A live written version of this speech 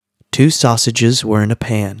Two sausages were in a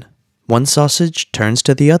pan. One sausage turns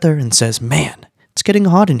to the other and says, "Man, it's getting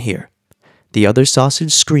hot in here." The other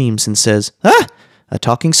sausage screams and says, "Ah, a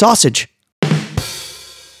talking sausage!